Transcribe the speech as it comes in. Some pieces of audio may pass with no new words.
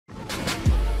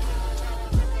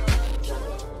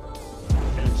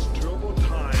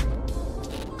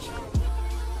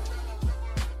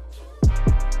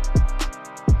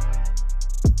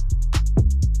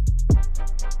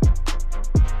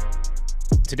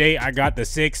Today I got the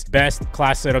 6 best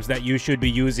class setups that you should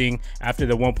be using after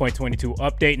the 1.22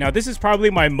 update. Now this is probably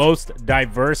my most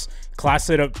diverse class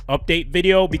setup update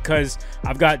video because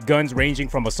I've got guns ranging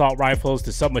from assault rifles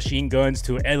to submachine guns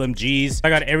to LMGs. I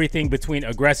got everything between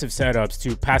aggressive setups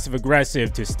to passive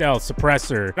aggressive to stealth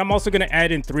suppressor. I'm also going to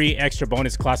add in 3 extra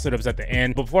bonus class setups at the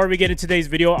end. Before we get into today's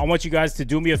video, I want you guys to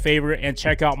do me a favor and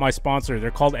check out my sponsor.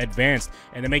 They're called Advanced,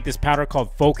 and they make this powder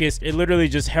called Focus. It literally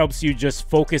just helps you just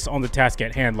focus on the task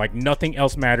at hand, like nothing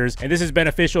else matters. And this is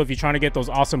beneficial if you're trying to get those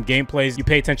awesome gameplays. You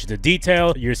pay attention to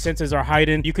detail, your senses are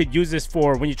heightened. You could use this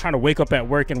for when you're trying to wake up at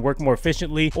work and work more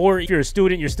efficiently, or if you're a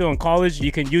student, you're still in college,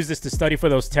 you can use this to study for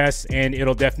those tests, and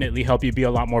it'll definitely help you be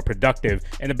a lot more productive.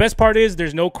 And the best part is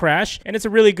there's no crash, and it's a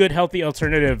really good healthy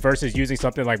alternative versus using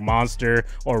something like Monster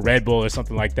or Red Bull or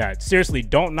something like that. Seriously,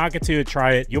 don't knock it till you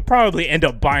try it. You'll probably end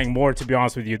up buying more, to be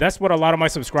honest with you. That's what a lot of my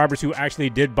subscribers who actually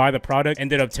did buy the product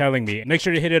ended up telling me. Make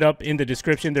sure to hit it up in the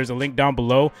description. There's a link down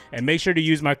below, and make sure to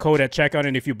use my code at checkout,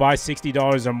 and if you buy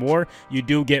 $60 or more, you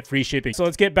do get free shipping. So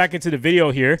let's get back into the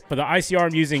video here. For the ICR,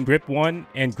 I'm using grip 1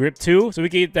 and grip 2, so we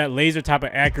can get that laser type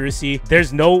of accuracy.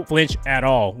 There's no flinch at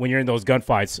all when you're in those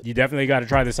gunfights. You definitely got to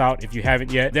try this out if you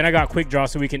haven't yet. Then I got quick draw,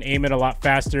 so we can aim it a lot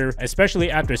faster,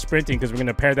 especially after sprinting, because we're going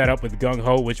to pair that up with gung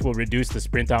ho, which will reduce the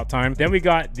sprint out time. Then we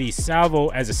got the salvo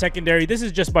as a secondary. This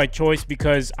is just by choice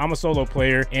because I'm a solo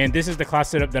player, and this is the class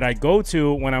setup that I go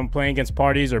to when I'm playing against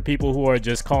parties or people who are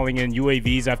just calling in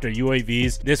UAVs after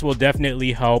UAVs. This will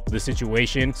definitely help the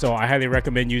situation, so I highly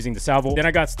recommend using the salvo. Then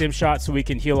I got stim shot, so we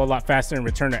can heal a lot faster and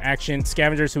return to action.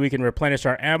 Scavenger, so we can replenish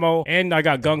our ammo. And I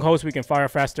got gung ho, so we can fire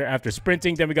faster after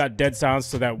sprinting. Then we got dead sounds,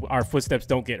 so that our footsteps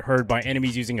don't get heard by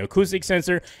enemies using acoustic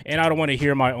sensor, and I don't want to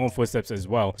hear my own footsteps as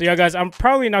well. So yeah guys, I'm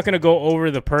probably not going to go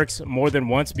over the perks more than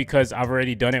once because I've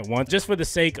already done it once, just for the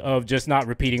sake of just not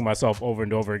repeating myself over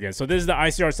and over again. So this is the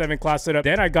ICR7 class setup.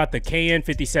 Then I got the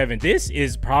KN57. This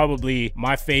is probably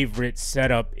my favorite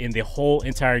setup in the whole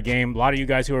entire game. A lot of you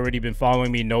guys who already been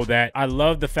following me know that. I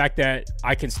love the fact that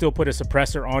I can still put a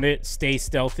suppressor on it, stay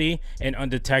stealthy and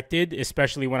undetected,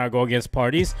 especially when I go against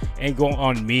parties and go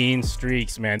on mean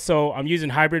streaks, man. So I'm using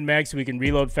hybrid mag, so we can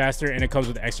reload faster, and it comes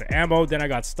with extra ammo. Then I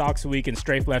got stock, so we can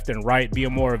strafe left and right, be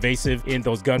more evasive in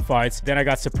those gunfights. Then I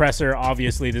got suppressor.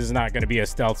 Obviously this is not going to be a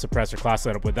stealth suppressor class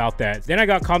setup without that. Then I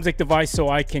got comsec device, so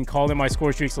I can call in my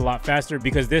score streaks a lot faster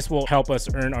because this will help us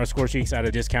earn our score streaks at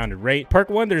a discounted rate. Perk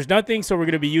 1, there's nothing, so we're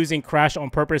going to be using crash on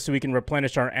purpose so we can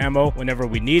replenish our ammo whenever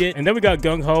we need it. And then we got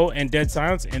gung ho and dead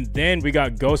silence, and then we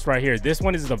got ghost right here. This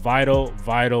one is the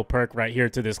vital perk right here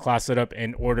to this class setup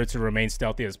in order to remain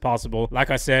stealthy as possible. Like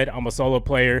I said, I'm a solo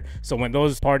player, so when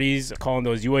those parties call in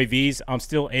those UAVs, I'm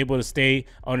still able to stay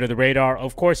under the radar.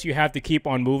 Of course you have to keep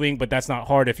on moving, but that's not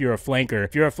hard if you're a flanker.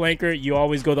 If you're a flanker, you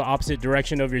always go the opposite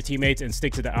direction of your teammates and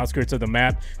stick to the outskirts of the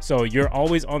map, so you're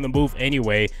always on the move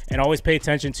anyway. And always pay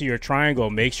attention to your triangle.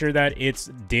 Make sure that it's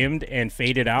dimmed and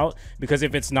faded out, because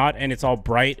if it's not and it's all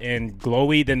bright and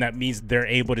glowy, then that means they're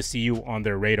able to see you on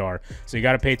their radar, so you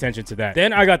got to pay attention to that.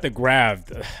 Then I got the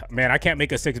grav. Man, I can't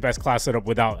make a 6 best class setup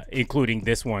without including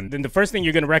this one. Then the first thing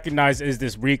you're going to recognize is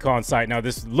this recon sight. Now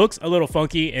this looks a little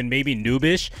funky and maybe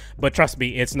noobish, but trust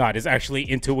me, it's not. It's actually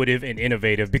intuitive and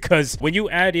innovative, because when you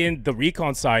add in the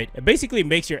recon sight, it basically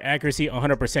makes your accuracy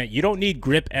 100%. You don't need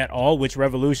grip at all, which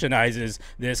revolutionizes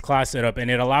this class setup, and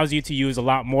it allows you to use a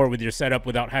lot more with your setup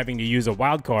without having to use a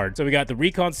wild card. So we got the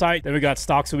recon sight, then we got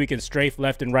stock, so we can strafe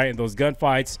left and right in those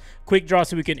gunfights, quick draw,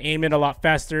 so we can aim in a lot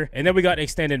faster, and then we got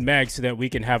extended mag, so that we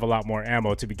can have a lot more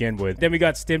ammo to begin with. Then we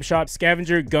got stim shot,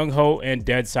 scavenger, gung ho, and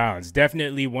dead silence.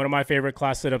 Definitely one of my favorite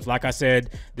class setups. Like I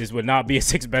said, this would not be a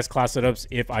 6 best class setups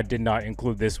if I did not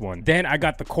include this one. Then I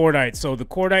got the cordite. So the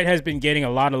cordite has been getting a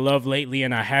lot of love lately,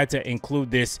 and I had to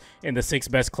include this in the 6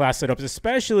 best class setups,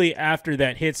 especially after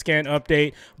that hit scan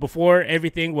update. Before,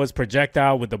 everything was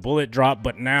projectile with the bullet drop,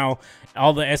 but now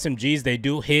all the SMGs, they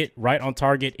do hit right on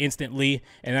target instantly,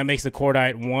 and that makes the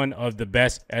cordite one of the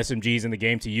best SMGs in the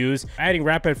game to use. Adding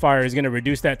rapid fire is going to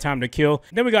reduce that time to kill.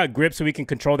 Then we got grip, so we can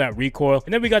control that recoil,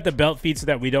 and then we got the belt feed, so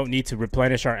that we don't need to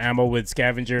replenish our ammo with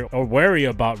scavenger or worry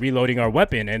about reloading our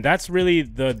weapon. And that's really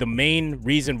the main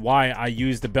reason why I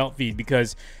use the belt feed,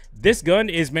 because This gun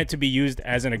is meant to be used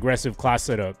as an aggressive class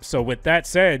setup. So with that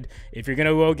said, if you're going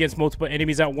to go against multiple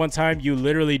enemies at one time, you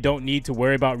literally don't need to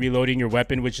worry about reloading your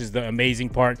weapon, which is the amazing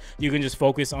part. You can just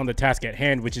focus on the task at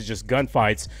hand, which is just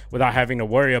gunfights, without having to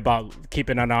worry about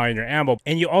keeping an eye on your ammo.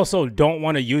 And you also don't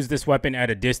want to use this weapon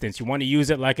at a distance. You want to use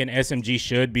it like an SMG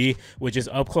should be, which is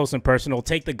up close and personal.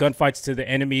 Take the gunfights to the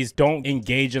enemies. Don't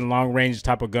engage in long range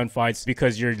type of gunfights,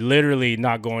 because you're literally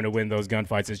not going to win those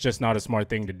gunfights. It's just not a smart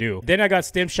thing to do. Then I got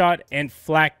stim shot. shot and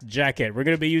flak jacket. We're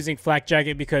going to be using flak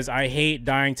jacket because I hate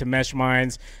dying to mesh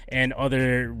mines and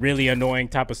other really annoying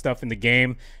type of stuff in the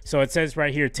game. So it says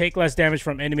right here, take less damage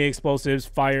from enemy explosives,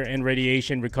 fire, and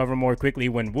radiation, recover more quickly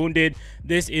when wounded.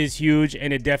 This is huge,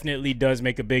 and it definitely does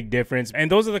make a big difference.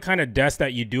 And those are the kind of deaths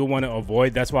that you do want to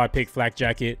avoid. That's why I picked flak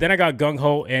jacket. Then I got gung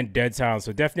ho and dead silence.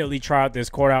 So definitely try out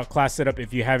this core out class setup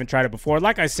if you haven't tried it before.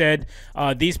 Like I said,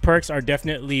 these perks are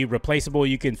definitely replaceable.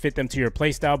 You can fit them to your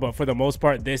playstyle, but for the most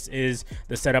part, this is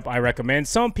the setup I recommend.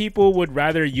 Some people would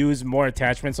rather use more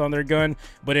attachments on their gun,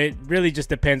 but it really just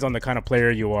depends on the kind of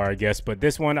player you are, I guess. But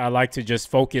this one, I like to just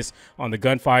focus on the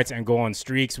gunfights and go on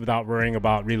streaks without worrying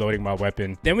about reloading my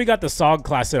weapon. Then we got the SOG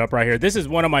class setup right here. This is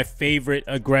one of my favorite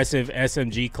aggressive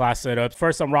SMG class setups.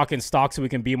 First, I'm rocking stock so we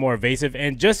can be more evasive,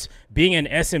 and just being an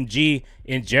SMG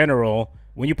in general,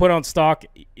 when you put on stock,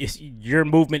 your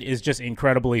movement is just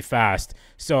incredibly fast.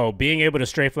 So being able to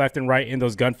strafe left and right in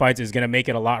those gunfights is going to make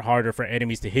it a lot harder for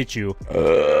enemies to hit you.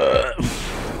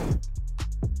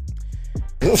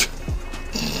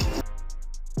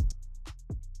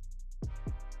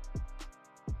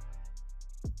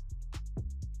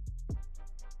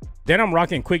 Then I'm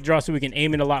rocking quick draw so we can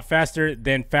aim it a lot faster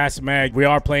than fast mag. We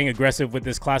are playing aggressive with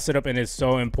this class setup, and it's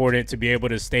so important to be able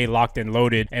to stay locked and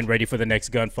loaded and ready for the next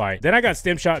gunfight. Then I got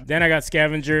stim shot, then I got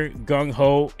scavenger, gung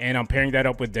ho, and I'm pairing that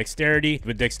up with dexterity.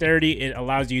 With dexterity, it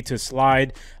allows you to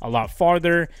slide a lot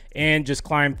farther and just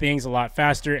climb things a lot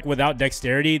faster. Without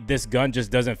dexterity, this gun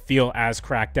just doesn't feel as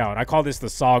cracked out. I call this the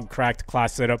SOG cracked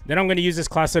class setup. Then I'm going to use this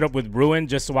class setup with ruin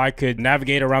just so I could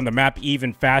navigate around the map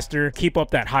even faster, keep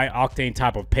up that high octane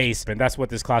type of pace. And that's what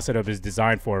this class setup is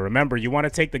designed for. Remember, you want to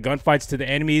take the gunfights to the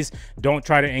enemies. Don't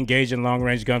try to engage in long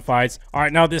range gunfights. All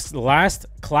right, now this last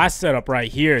class setup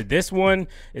right here, this one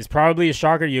is probably a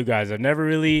shocker to you guys. I've never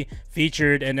really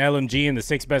featured an LMG in the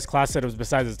 6 best class setups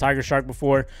besides the Tiger Shark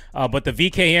before, but the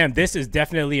VKM, this is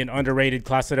definitely an underrated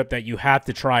class setup that you have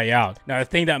to try out. Now, the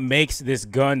thing that makes this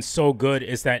gun so good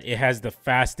is that it has the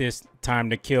fastest time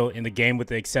to kill in the game, with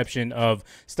the exception of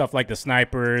stuff like the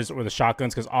snipers or the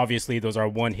shotguns, because obviously those are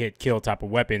one-hit kill type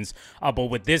of weapons. But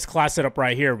with this class setup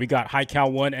right here, we got high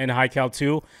cal 1 and high cal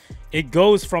 2. It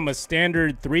goes from a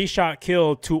standard 3-shot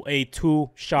kill to a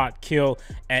 2-shot kill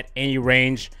at any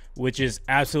range, which is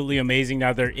absolutely amazing.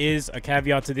 Now, there is a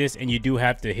caveat to this, and you do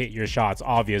have to hit your shots.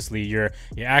 Obviously, your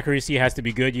accuracy has to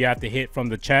be good. You have to hit from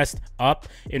the chest up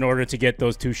in order to get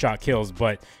those 2-shot kills.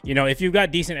 But, you know, if you've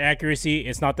got decent accuracy,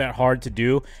 it's not that hard to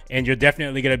do, and you're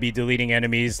definitely going to be deleting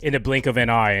enemies in the blink of an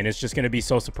eye, and it's just going to be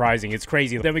so surprising. It's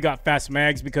crazy. Then we got fast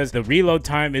mags because the reload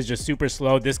time is just super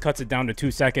slow. This cuts it down to 2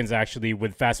 seconds, actually,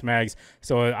 with fast mags.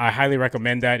 So I highly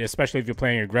recommend that, especially if you're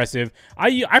playing aggressive.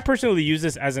 I personally use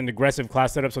this as an aggressive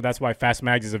class setup, so that's why fast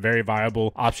mags is a very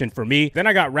viable option for me. Then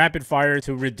I got rapid fire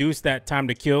to reduce that time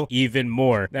to kill even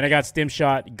more. Then I got stim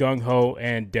shot, gung ho,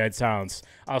 and dead silence.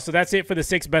 So that's it for the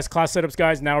 6 best class setups,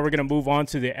 guys. Now we're going to move on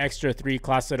to the extra 3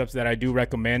 class setups that I do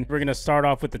recommend. We're going to start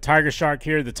off with the Tiger Shark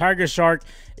here. The Tiger Shark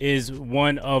is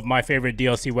one of my favorite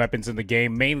DLC weapons in the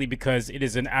game, mainly because it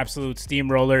is an absolute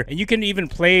steamroller, and you can even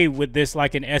play with this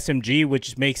like an SMG,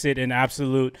 which makes it an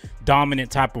absolute dominant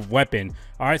type of weapon.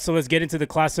 All right, so let's get into the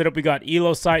class setup. We got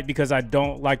Elo sight because I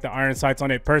don't like the iron sights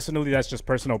on it personally. That's just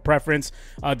personal preference.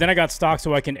 Then I got stock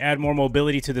so I can add more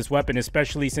mobility to this weapon,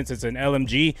 especially since it's an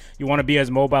LMG. You want to be as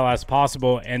mobile as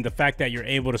possible, and the fact that you're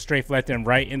able to strafe left and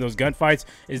right in those gunfights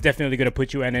is definitely going to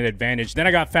put you at an advantage. Then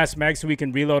I got fast mag so we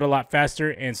can reload a lot faster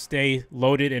and stay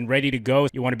loaded and ready to go.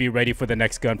 You want to be ready for the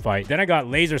next gunfight. Then I got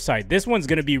laser sight. This one's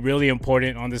going to be really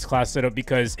important on this class setup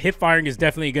because hip firing is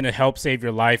definitely going to help save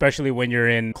your life, especially when you're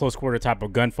in close quarter type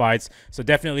of gunfights. So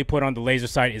definitely put on the laser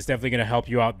sight. It's definitely going to help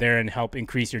you out there and help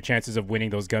increase your chances of winning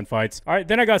those gunfights. All right,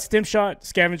 then I got stim shot,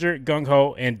 scavenger, gung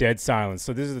ho, and dead silence.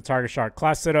 So this is the Tiger Shark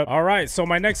class setup. All right, so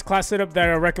my next class setup that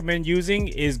I recommend using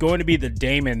is going to be the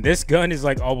Daemon. This gun is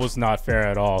like almost not fair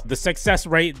at all. The success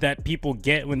rate that people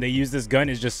get when they use this gun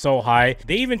is just so high.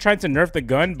 They even tried to nerf the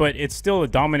gun, but it's still a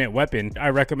dominant weapon.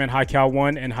 I recommend high cal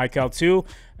 1 and high cal 2.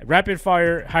 Rapid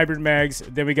fire, hybrid mags.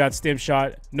 Then we got stim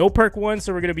shot, no perk 1,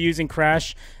 so we're going to be using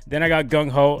crash. Then I got gung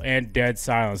ho and dead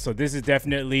silence. So this is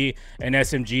definitely an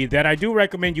SMG that I do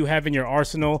recommend you have in your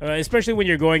arsenal, especially when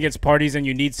you're going against parties and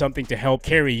you need something to help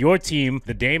carry your team.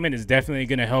 The Daemon is definitely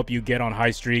going to help you get on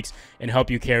high streaks and help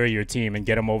you carry your team and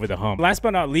get them over the hump. Last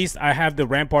but not least, I have the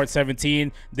Rampart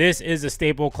 17. This is a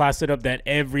staple class setup that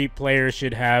every player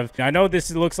should have. Now, I know this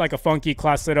looks like a funky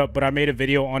class setup, but I made a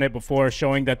video on it before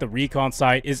showing that the recon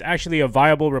sight is actually a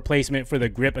viable replacement for the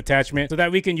grip attachment, so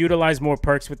that we can utilize more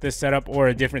perks with this setup, or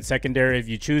a different secondary if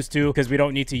you choose to, because we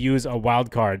don't need to use a wild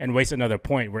card and waste another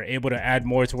point. We're able to add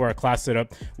more to our class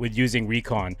setup with using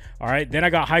recon. All right, then I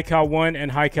got high cal 1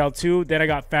 and high cal 2. Then I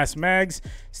got fast mags,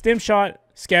 stim shot,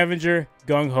 scavenger,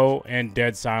 gung-ho, and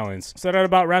dead silence. So that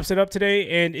about wraps it up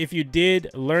today. And if you did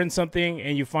learn something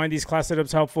and you find these class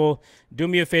setups helpful, do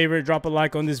me a favor, drop a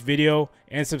like on this video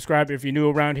and subscribe if you're new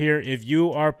around here. If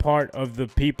you are part of the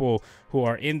people who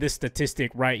are in this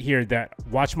statistic right here that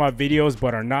watch my videos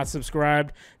but are not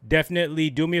subscribed, definitely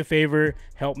do me a favor,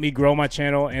 help me grow my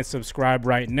channel and subscribe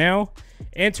right now,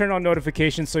 and turn on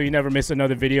notifications so you never miss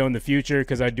another video in the future,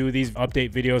 because I do these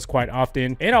update videos quite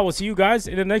often. And I will see you guys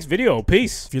in the next video.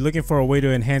 Peace. If you're looking for a way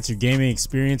to enhance your gaming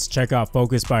experience, check out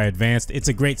Focus by Advanced. It's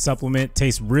a great supplement,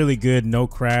 tastes really good, no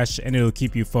crash, and it'll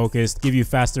keep you focused, give you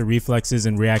faster reflexes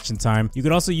and reaction time. You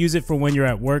could also use it for when you're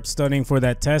at work studying for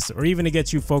that test, or even to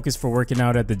get you focused for working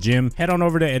out at the gym. Head on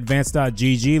over to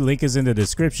advanced.gg, link is in the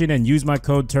description, and use my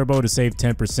code TURBO to save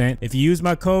 10%. If you use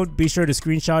my code, be sure to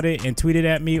screenshot it and tweet it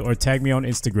at me or tag me on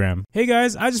Instagram. Hey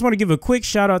guys, I just want to give a quick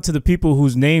shout out to the people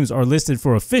whose names are listed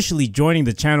for officially joining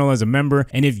the channel as a member.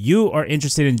 And if you are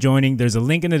interested in joining, there's a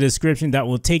link in the description that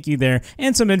will take you there,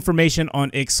 and some information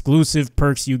on exclusive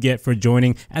perks you get for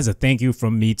joining as a thank you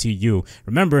from me to you.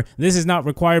 Remember, this is not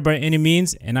required by any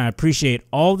means, and I appreciate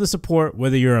all the support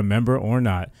whether you're a member or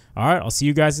not. All right, I'll see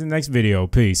you guys in the next video.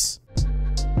 Peace.